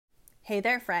Hey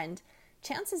there, friend.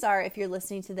 Chances are, if you're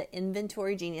listening to the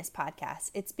Inventory Genius podcast,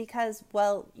 it's because,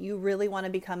 well, you really want to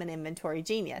become an inventory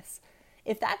genius.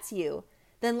 If that's you,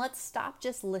 then let's stop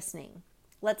just listening.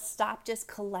 Let's stop just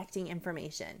collecting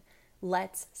information.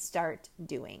 Let's start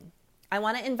doing. I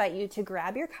want to invite you to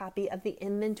grab your copy of the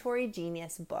Inventory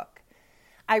Genius book.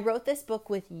 I wrote this book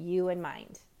with you in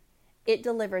mind. It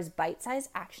delivers bite-sized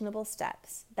actionable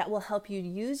steps that will help you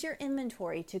use your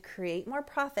inventory to create more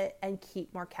profit and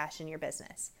keep more cash in your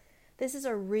business. This is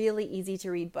a really easy to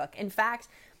read book. In fact,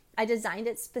 I designed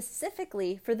it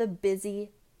specifically for the busy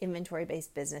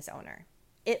inventory-based business owner.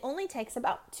 It only takes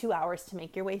about 2 hours to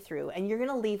make your way through, and you're going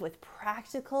to leave with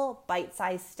practical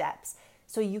bite-sized steps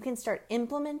so you can start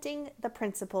implementing the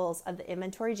principles of the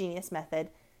Inventory Genius method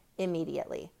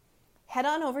immediately. Head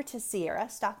on over to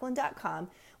sierrastockeland.com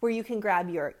where you can grab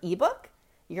your ebook,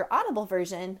 your Audible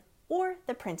version, or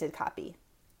the printed copy.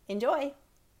 Enjoy!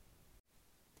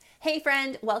 Hey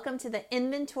friend, welcome to the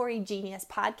Inventory Genius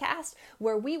podcast,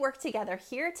 where we work together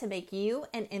here to make you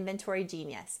an inventory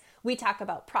genius. We talk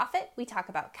about profit, we talk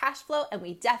about cash flow, and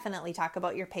we definitely talk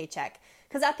about your paycheck.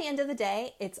 Because at the end of the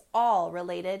day, it's all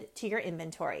related to your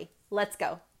inventory. Let's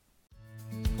go.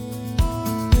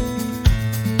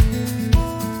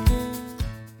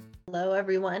 Hello,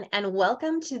 everyone, and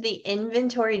welcome to the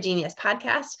Inventory Genius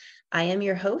podcast. I am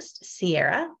your host,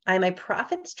 Sierra. I'm a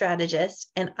profit strategist,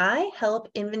 and I help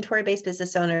inventory-based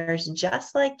business owners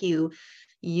just like you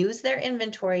use their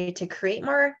inventory to create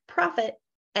more profit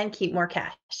and keep more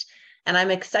cash. And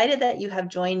I'm excited that you have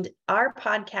joined our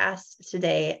podcast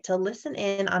today to listen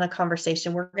in on a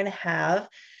conversation we're going to have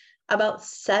about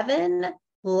 7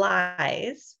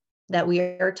 lies that we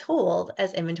are told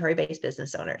as inventory-based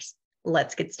business owners.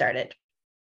 Let's get started.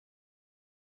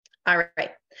 All right.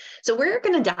 So we're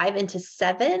going to dive into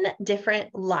 7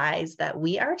 different lies that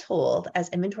we are told as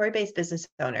inventory-based business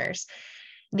owners.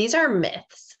 These are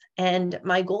myths, and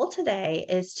my goal today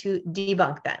is to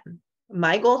debunk them.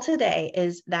 My goal today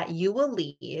is that you will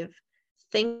leave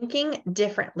thinking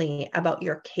differently about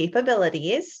your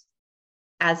capabilities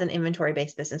as an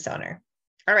inventory-based business owner.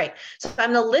 All right. So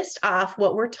I'm going to list off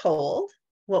what we're told,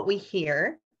 what we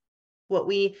hear, what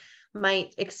we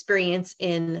might experience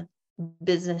in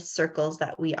business circles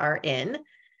that we are in.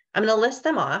 I'm going to list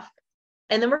them off,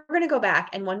 and then we're going to go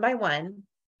back, and one by one,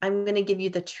 I'm going to give you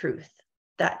the truth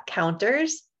that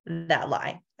counters that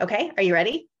lie. Okay. Are you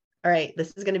ready? All right.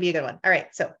 This is going to be a good one. All right.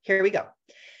 So here we go.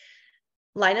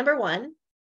 Lie number 1,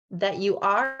 that you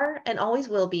are and always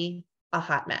will be a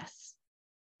hot mess.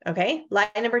 Okay. Lie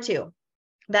number 2,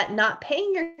 that not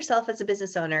paying yourself as a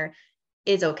business owner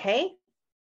is okay,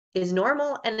 is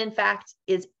normal, and in fact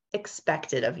is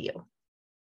expected of you.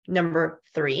 Number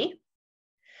 3,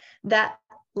 that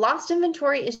lost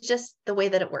inventory is just the way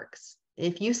that it works.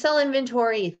 If you sell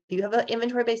inventory, if you have an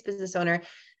inventory-based business owner,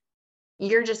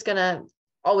 you're just going to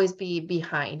always be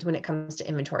behind when it comes to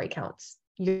inventory counts.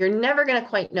 You're never going to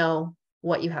quite know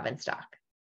what you have in stock.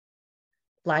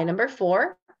 Lie number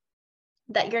 4,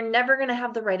 that you're never going to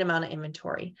have the right amount of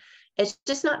inventory. It's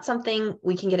just not something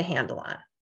we can get a handle on.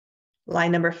 Lie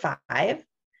number 5,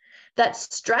 that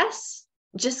stress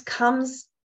just comes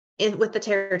in with the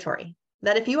territory.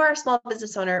 That if you are a small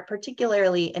business owner,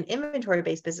 particularly an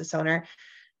inventory-based business owner,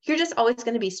 you're just always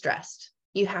going to be stressed.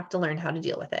 You have to learn how to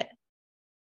deal with it.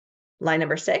 Lie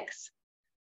number 6,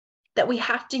 that we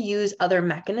have to use other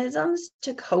mechanisms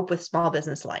to cope with small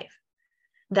business life.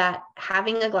 That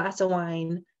having a glass of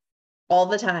wine all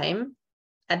the time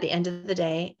at the end of the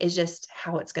day is just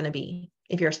how it's going to be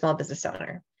if you're a small business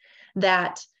owner.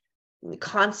 That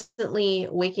constantly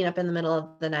waking up in the middle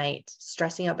of the night,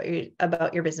 stressing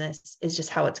about your business is just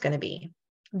how it's going to be.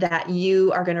 That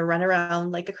you are going to run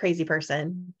around like a crazy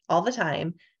person all the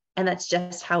time. And that's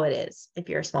just how it is if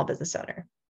you're a small business owner.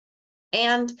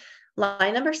 And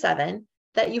lie number 7,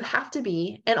 that you have to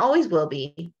be and always will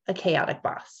be a chaotic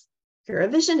boss. You're a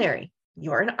visionary.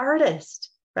 You're an artist,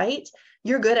 right?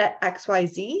 You're good at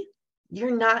XYZ.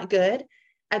 You're not good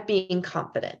at being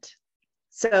confident.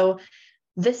 So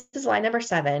this is lie number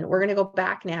 7. We're going to go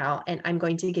back now, and I'm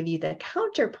going to give you the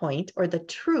counterpoint or the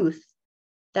truth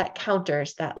that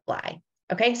counters that lie.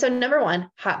 Okay. So number 1,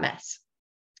 hot mess,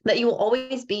 that you will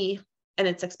always be, and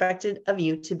it's expected of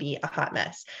you to be a hot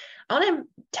mess. I want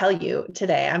to tell you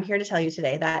today, I'm here to tell you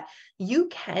today that you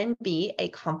can be a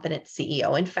confident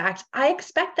CEO. In fact, I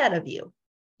expect that of you.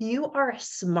 You are a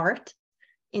smart,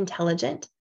 intelligent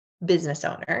business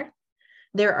owner.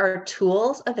 There are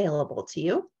tools available to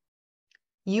you.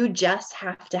 You just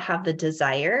have to have the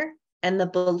desire and the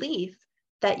belief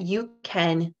that you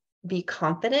can be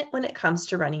confident when it comes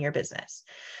to running your business.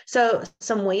 So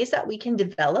some ways that we can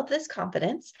develop this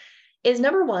confidence is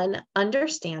number one,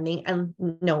 understanding and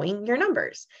knowing your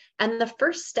numbers. And the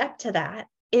first step to that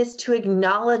is to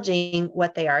acknowledging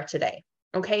what they are today.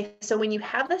 Okay. So when you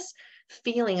have this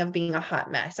feeling of being a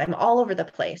hot mess, I'm all over the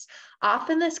place.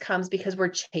 Often this comes because we're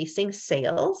chasing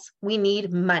sales. We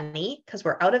need money because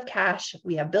we're out of cash.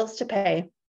 We have bills to pay.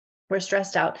 We're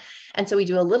stressed out. And so we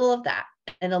do a little of that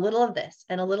and a little of this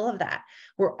and a little of that.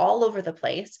 We're all over the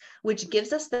place, which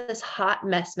gives us this hot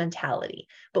mess mentality.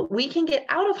 But we can get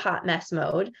out of hot mess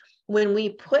mode when we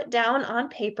put down on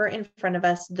paper in front of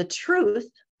us the truth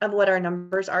of what our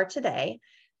numbers are today.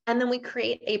 And then we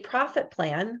create a profit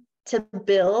plan to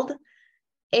build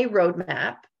a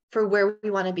roadmap for where we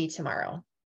want to be tomorrow.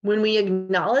 When we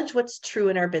acknowledge what's true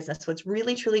in our business, what's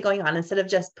really, truly going on, instead of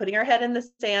just putting our head in the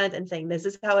sand and saying, this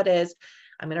is how it is,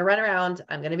 I'm going to run around,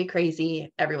 I'm going to be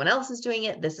crazy, everyone else is doing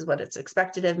it, this is what it's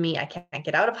expected of me, I can't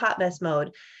get out of hot mess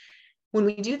mode. When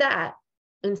we do that,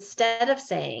 instead of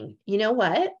saying, you know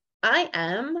what, I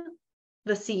am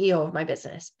the CEO of my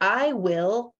business, I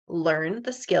will learn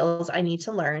the skills I need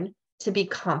to learn to be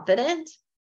confident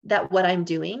that what I'm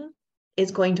doing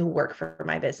is going to work for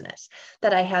my business,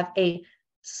 that I have a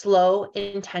slow,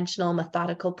 intentional,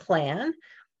 methodical plan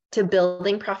to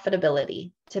building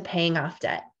profitability, to paying off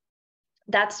debt.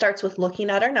 That starts with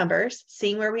looking at our numbers,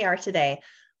 seeing where we are today,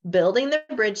 building the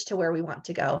bridge to where we want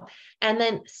to go, and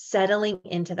then settling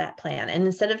into that plan. And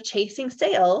instead of chasing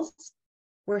sales,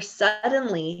 we're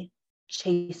suddenly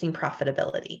chasing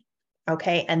profitability.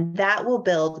 Okay. And that will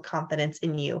build confidence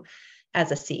in you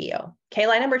as a CEO. Okay.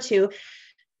 Line number two,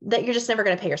 that you're just never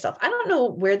going to pay yourself. I don't know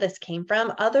where this came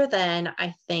from, other than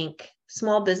I think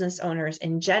small business owners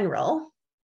in general,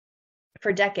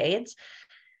 for decades,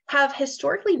 have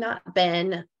historically not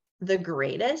been the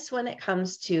greatest when it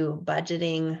comes to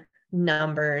budgeting,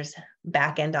 numbers,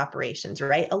 back-end operations,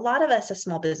 right? A lot of us as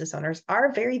small business owners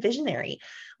are very visionary.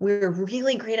 We're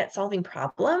really great at solving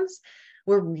problems.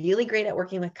 We're really great at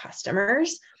working with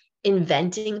customers,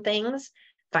 inventing things,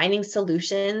 finding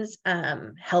solutions,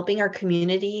 helping our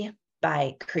community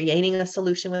by creating a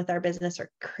solution with our business or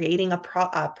creating a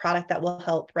product that will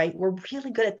help, right? We're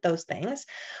really good at those things.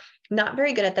 Not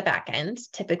very good at the back end,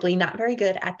 typically not very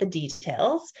good at the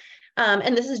details.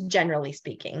 And this is generally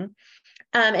speaking.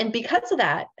 And because of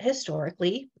that,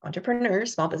 historically,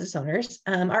 entrepreneurs, small business owners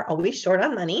are always short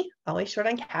on money, always short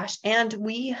on cash, and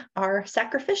we are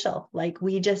sacrificial. Like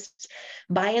we just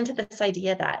buy into this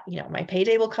idea that, you know, my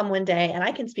payday will come one day, and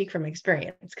I can speak from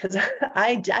experience because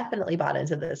I definitely bought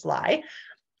into this lie.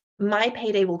 My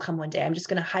payday will come one day. I'm just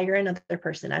going to hire another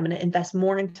person. I'm going to invest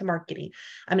more into marketing.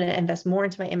 I'm going to invest more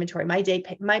into my inventory.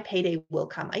 My payday will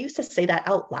come. I used to say that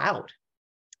out loud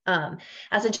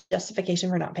as a justification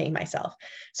for not paying myself.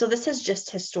 So this has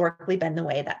just historically been the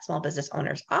way that small business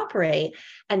owners operate.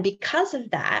 And because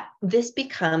of that, this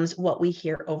becomes what we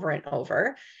hear over and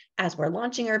over as we're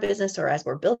launching our business or as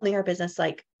we're building our business,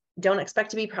 like, don't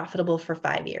expect to be profitable for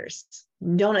 5 years.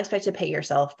 Don't expect to pay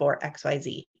yourself for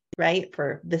XYZ, right?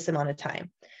 For this amount of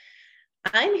time.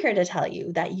 I'm here to tell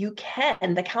you that you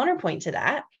can, the counterpoint to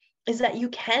that is that you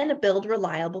can build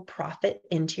reliable profit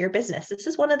into your business. This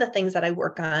is one of the things that I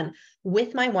work on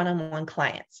with my one-on-one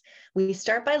clients. We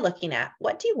start by looking at,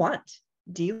 what do you want?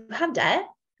 Do you have debt?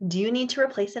 Do you need to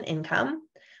replace an income?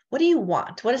 What do you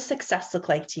want? What does success look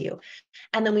like to you?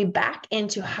 And then we back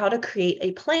into how to create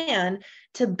a plan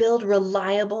to build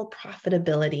reliable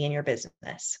profitability in your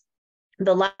business.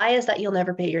 The lie is that you'll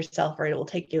never pay yourself or it will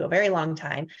take you a very long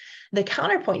time. The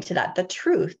counterpoint to that, the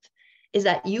truth, is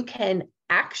that you can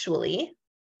actually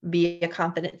be a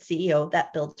confident CEO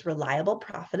that builds reliable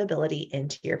profitability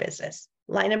into your business.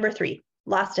 Line number 3,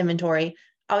 lost inventory,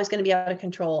 always going to be out of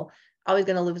control, always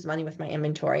going to lose money with my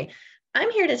inventory.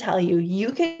 I'm here to tell you,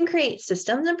 you can create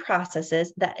systems and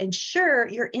processes that ensure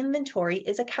your inventory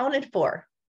is accounted for,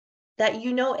 that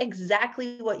you know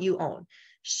exactly what you own.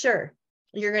 Sure,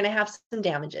 you're going to have some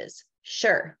damages.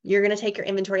 Sure, you're going to take your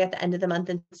inventory at the end of the month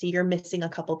and see you're missing a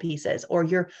couple pieces or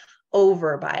you're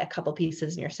over by a couple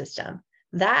pieces in your system.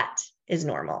 That is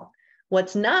normal.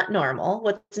 What's not normal,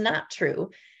 what's not true,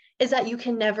 is that you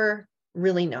can never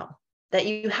really know, that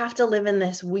you have to live in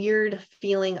this weird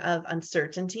feeling of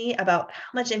uncertainty about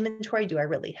how much inventory do I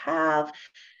really have?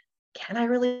 Can I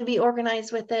really be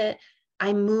organized with it?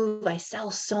 I sell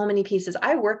so many pieces.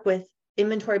 I work with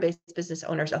inventory-based business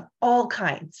owners of all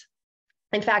kinds.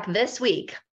 In fact, this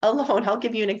week alone, I'll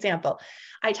give you an example.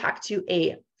 I talked to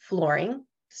a flooring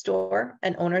store,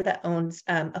 an owner that owns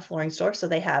a flooring store. So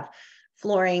they have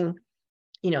flooring,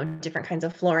 different kinds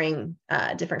of flooring,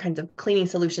 different kinds of cleaning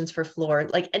solutions for floor,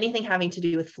 like anything having to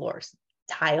do with floors,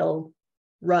 tile,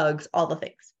 rugs, all the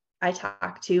things. I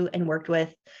talked to and worked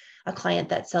with a client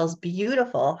that sells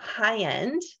beautiful,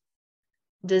 high-end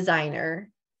designer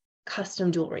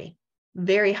custom jewelry,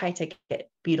 very high ticket,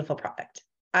 beautiful product.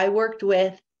 I worked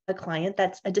with a client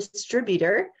that's a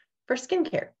distributor for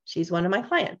skincare. She's one of my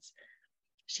clients.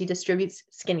 She distributes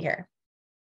skincare.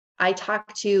 I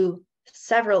talked to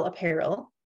several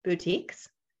apparel boutiques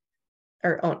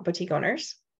or boutique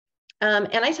owners. And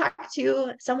I talked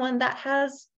to someone that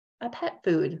has a pet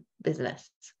food business.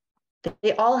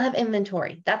 They all have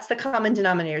inventory. That's the common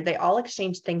denominator. They all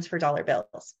exchange things for dollar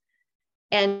bills.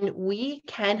 And we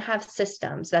can have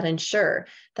systems that ensure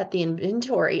that the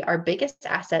inventory, our biggest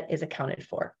asset, is accounted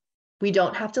for. We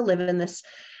don't have to live in this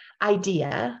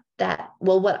idea that,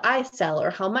 well, what I sell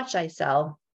or how much I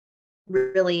sell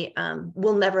really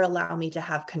will never allow me to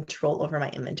have control over my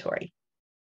inventory.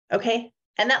 Okay.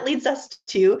 And that leads us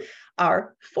to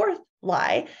our fourth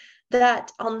lie,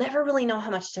 that I'll never really know how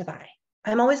much to buy.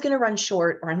 I'm always going to run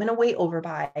short, or I'm going to way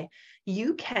overbuy.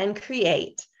 You can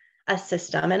create a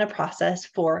system and a process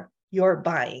for your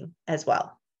buying as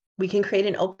well. We can create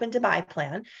an open to buy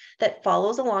plan that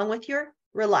follows along with your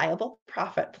reliable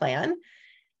profit plan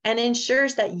and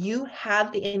ensures that you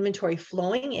have the inventory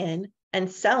flowing in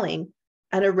and selling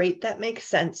at a rate that makes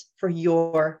sense for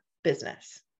your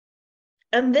business.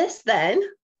 And this then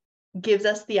gives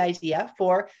us the idea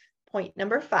for point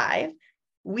number 5.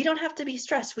 We don't have to be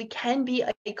stressed. We can be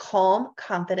a calm,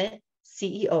 confident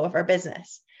CEO of our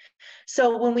business.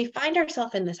 So when we find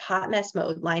ourselves in this hot mess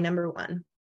mode, line number 1,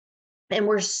 and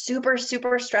we're super,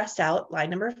 super stressed out, line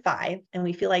number 5, and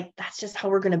we feel like that's just how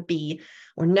we're going to be.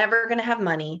 We're never going to have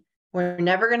money. We're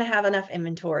never going to have enough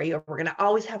inventory, or we're going to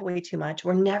always have way too much.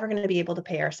 We're never going to be able to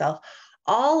pay ourselves.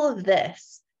 All of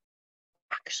this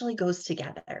actually goes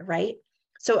together, right?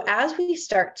 So as we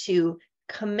start to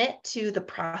commit to the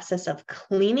process of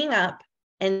cleaning up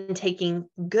and taking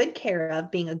good care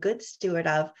of, being a good steward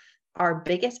of our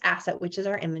biggest asset, which is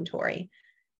our inventory,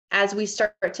 as we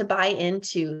start to buy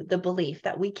into the belief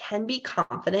that we can be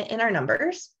confident in our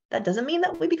numbers, that doesn't mean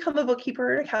that we become a bookkeeper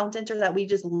or an accountant or that we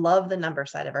just love the number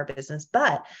side of our business,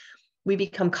 but we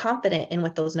become confident in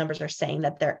what those numbers are saying,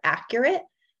 that they're accurate,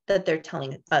 that they're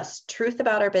telling us truth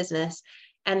about our business,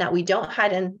 and that we don't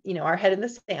hide in, our head in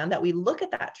the sand, that we look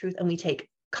at that truth and we take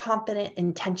confident,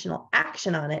 intentional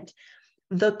action on it.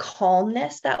 The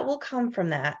calmness that will come from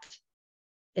that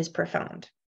is profound.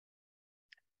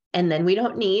 And then we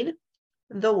don't need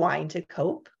the wine to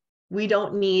cope. We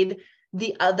don't need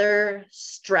the other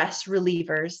stress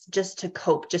relievers just to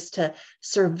cope, just to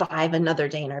survive another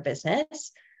day in our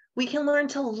business. We can learn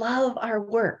to love our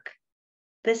work.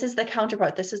 This is the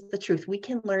counterpart. This is the truth. We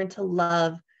can learn to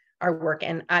love our work.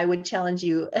 And I would challenge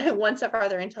you one step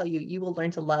farther and tell you, you will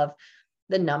learn to love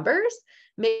the numbers,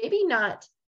 maybe not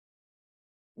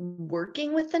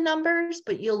working with the numbers,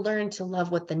 but you'll learn to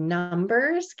love what the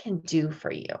numbers can do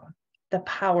for you, the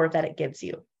power that it gives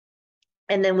you.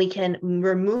 And then we can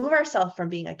remove ourselves from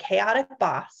being a chaotic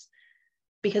boss,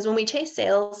 because when we chase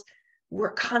sales,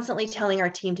 we're constantly telling our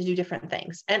team to do different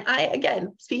things. And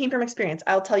again, speaking from experience,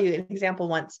 I'll tell you an example.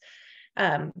 Once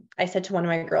I said to one of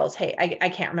my girls, hey, I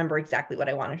can't remember exactly what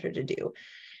I wanted her to do.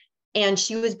 And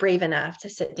she was brave enough to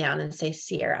sit down and say,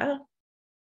 Sierra,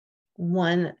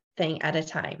 one thing at a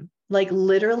time. Like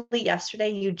literally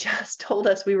yesterday, you just told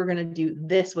us we were going to do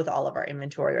this with all of our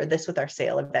inventory, or this with our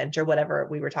sale event, or whatever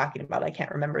we were talking about. I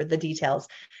can't remember the details.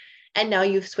 And now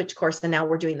you've switched course, and now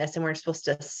we're doing this, and we're supposed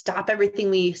to stop everything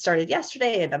we started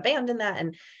yesterday and abandon that.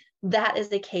 And that is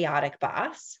a chaotic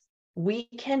boss. We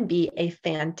can be a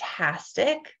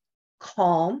fantastic,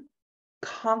 calm,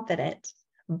 confident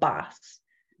boss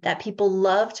that people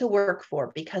love to work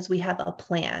for, because we have a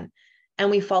plan and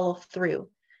we follow through.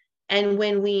 And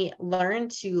when we learn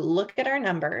to look at our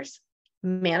numbers,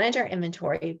 manage our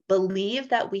inventory, believe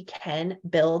that we can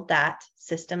build that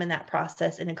system and that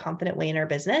process in a confident way in our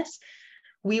business,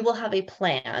 we will have a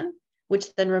plan,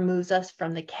 which then removes us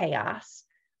from the chaos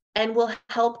and will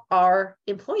help our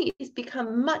employees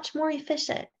become much more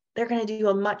efficient. They're going to do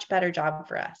a much better job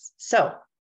for us. So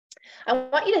I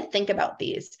want you to think about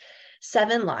these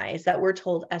 7 lies that we're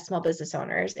told as small business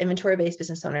owners, inventory-based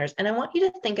business owners. And I want you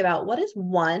to think about, what is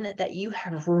one that you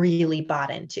have really bought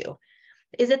into?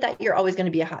 Is it that you're always going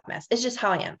to be a hot mess? It's just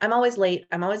how I am. I'm always late.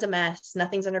 I'm always a mess.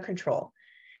 Nothing's under control.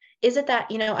 Is it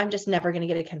that, I'm just never going to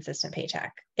get a consistent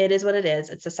paycheck? It is what it is.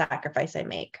 It's a sacrifice I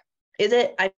make. Is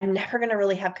it, I'm never going to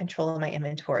really have control of my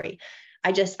inventory?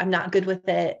 I'm not good with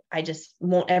it. I just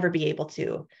won't ever be able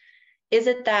to. Is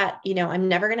it that, I'm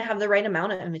never going to have the right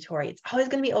amount of inventory? It's always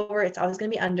going to be over. It's always going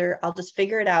to be under. I'll just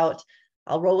figure it out.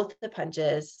 I'll roll with the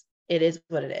punches. It is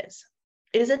what it is.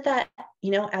 Is it that,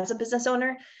 as a business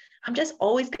owner, I'm just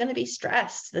always going to be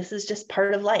stressed. This is just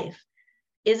part of life?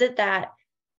 Is it that,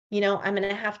 I'm going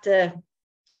to have to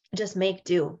just make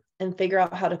do and figure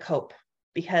out how to cope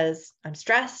because I'm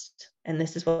stressed and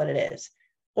this is what it is?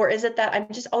 Or is it that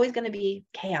I'm just always going to be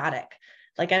chaotic?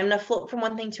 Like I'm going to float from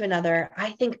one thing to another.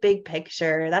 I think big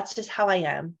picture. That's just how I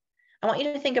am. I want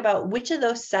you to think about which of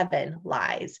those 7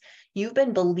 lies you've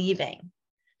been believing,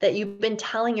 that you've been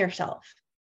telling yourself.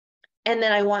 And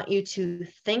then I want you to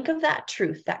think of that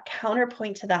truth, that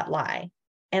counterpoint to that lie.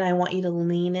 And I want you to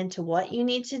lean into what you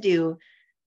need to do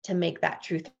to make that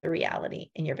truth a reality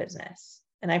in your business.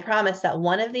 And I promise that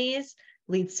one of these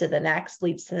leads to the next,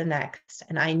 leads to the next.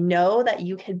 And I know that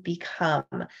you can become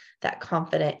that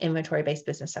confident inventory-based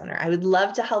business owner. I would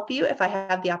love to help you if I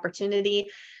have the opportunity.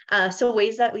 So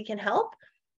ways that we can help: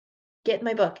 get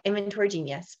my book, Inventory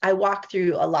Genius. I walk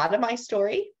through a lot of my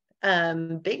story,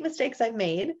 big mistakes I've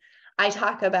made. I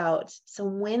talk about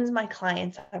some wins my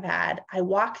clients have had. I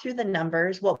walk through the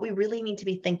numbers, what we really need to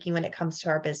be thinking when it comes to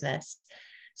our business.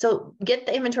 So get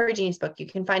the Inventory Genius book. You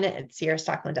can find it at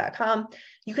sierrastockeland.com.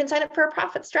 You can sign up for a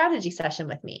profit strategy session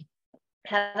with me.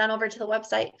 Head on over to the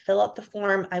website, fill out the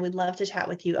form. I would love to chat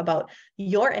with you about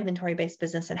your inventory-based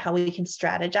business and how we can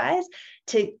strategize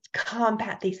to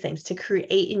combat these things, to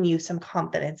create in you some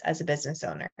confidence as a business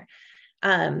owner.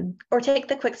 Or take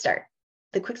the quick start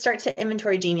to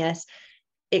Inventory Genius.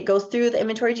 It goes through the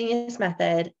Inventory Genius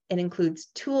method. It includes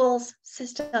tools,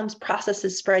 systems,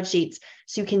 processes, spreadsheets,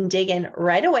 so you can dig in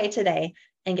right away today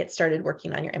and get started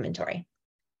working on your inventory.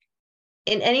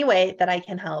 In any way that I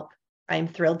can help, I'm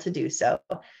thrilled to do so.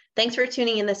 Thanks for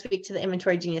tuning in this week to the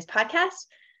Inventory Genius podcast.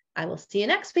 I will see you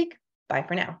next week. Bye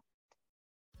for now.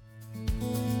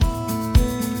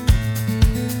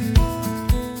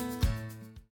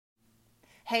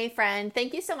 Hey friend,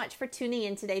 thank you so much for tuning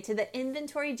in today to the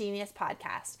Inventory Genius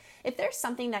podcast. If there's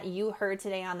something that you heard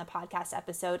today on the podcast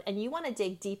episode and you want to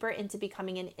dig deeper into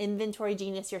becoming an inventory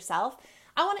genius yourself,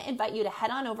 I want to invite you to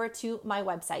head on over to my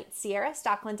website,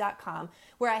 sierrastockeland.com,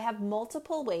 where I have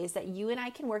multiple ways that you and I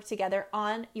can work together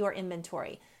on your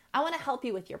inventory. I want to help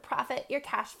you with your profit, your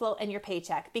cash flow, and your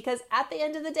paycheck, because at the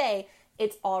end of the day,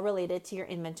 it's all related to your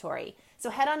inventory. So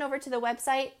head on over to the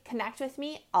website, connect with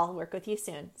me. I'll work with you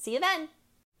soon. See you then.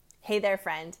 Hey there,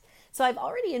 friend. So I've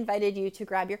already invited you to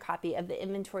grab your copy of the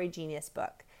Inventory Genius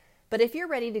book. But if you're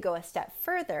ready to go a step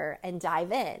further and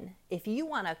dive in, if you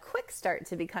want a quick start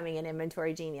to becoming an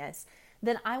inventory genius,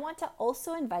 then I want to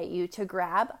also invite you to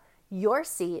grab your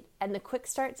seat and the Quick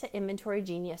Start to Inventory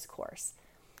Genius course.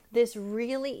 This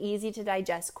really easy to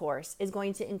digest course is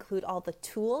going to include all the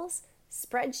tools,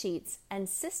 spreadsheets, and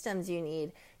systems you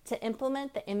need to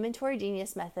implement the Inventory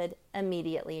Genius method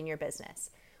immediately in your business.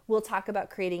 We'll talk about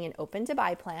creating an open to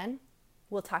buy plan.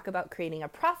 We'll talk about creating a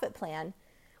profit plan.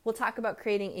 We'll talk about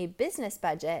creating a business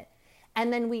budget.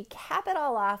 And then we cap it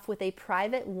all off with a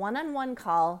private one-on-one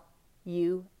call,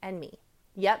 you and me.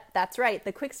 Yep, that's right.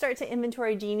 The Quick Start to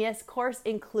Inventory Genius course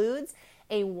includes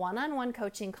a one-on-one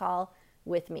coaching call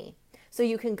with me. So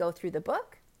you can go through the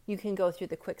book, you can go through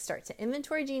the Quick Start to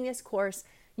Inventory Genius course,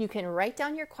 you can write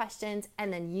down your questions,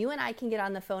 and then you and I can get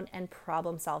on the phone and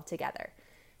problem solve together.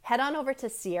 Head on over to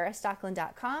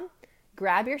sierrastockeland.com,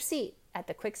 grab your seat at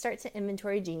the Quick Start to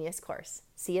Inventory Genius course.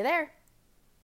 See you there.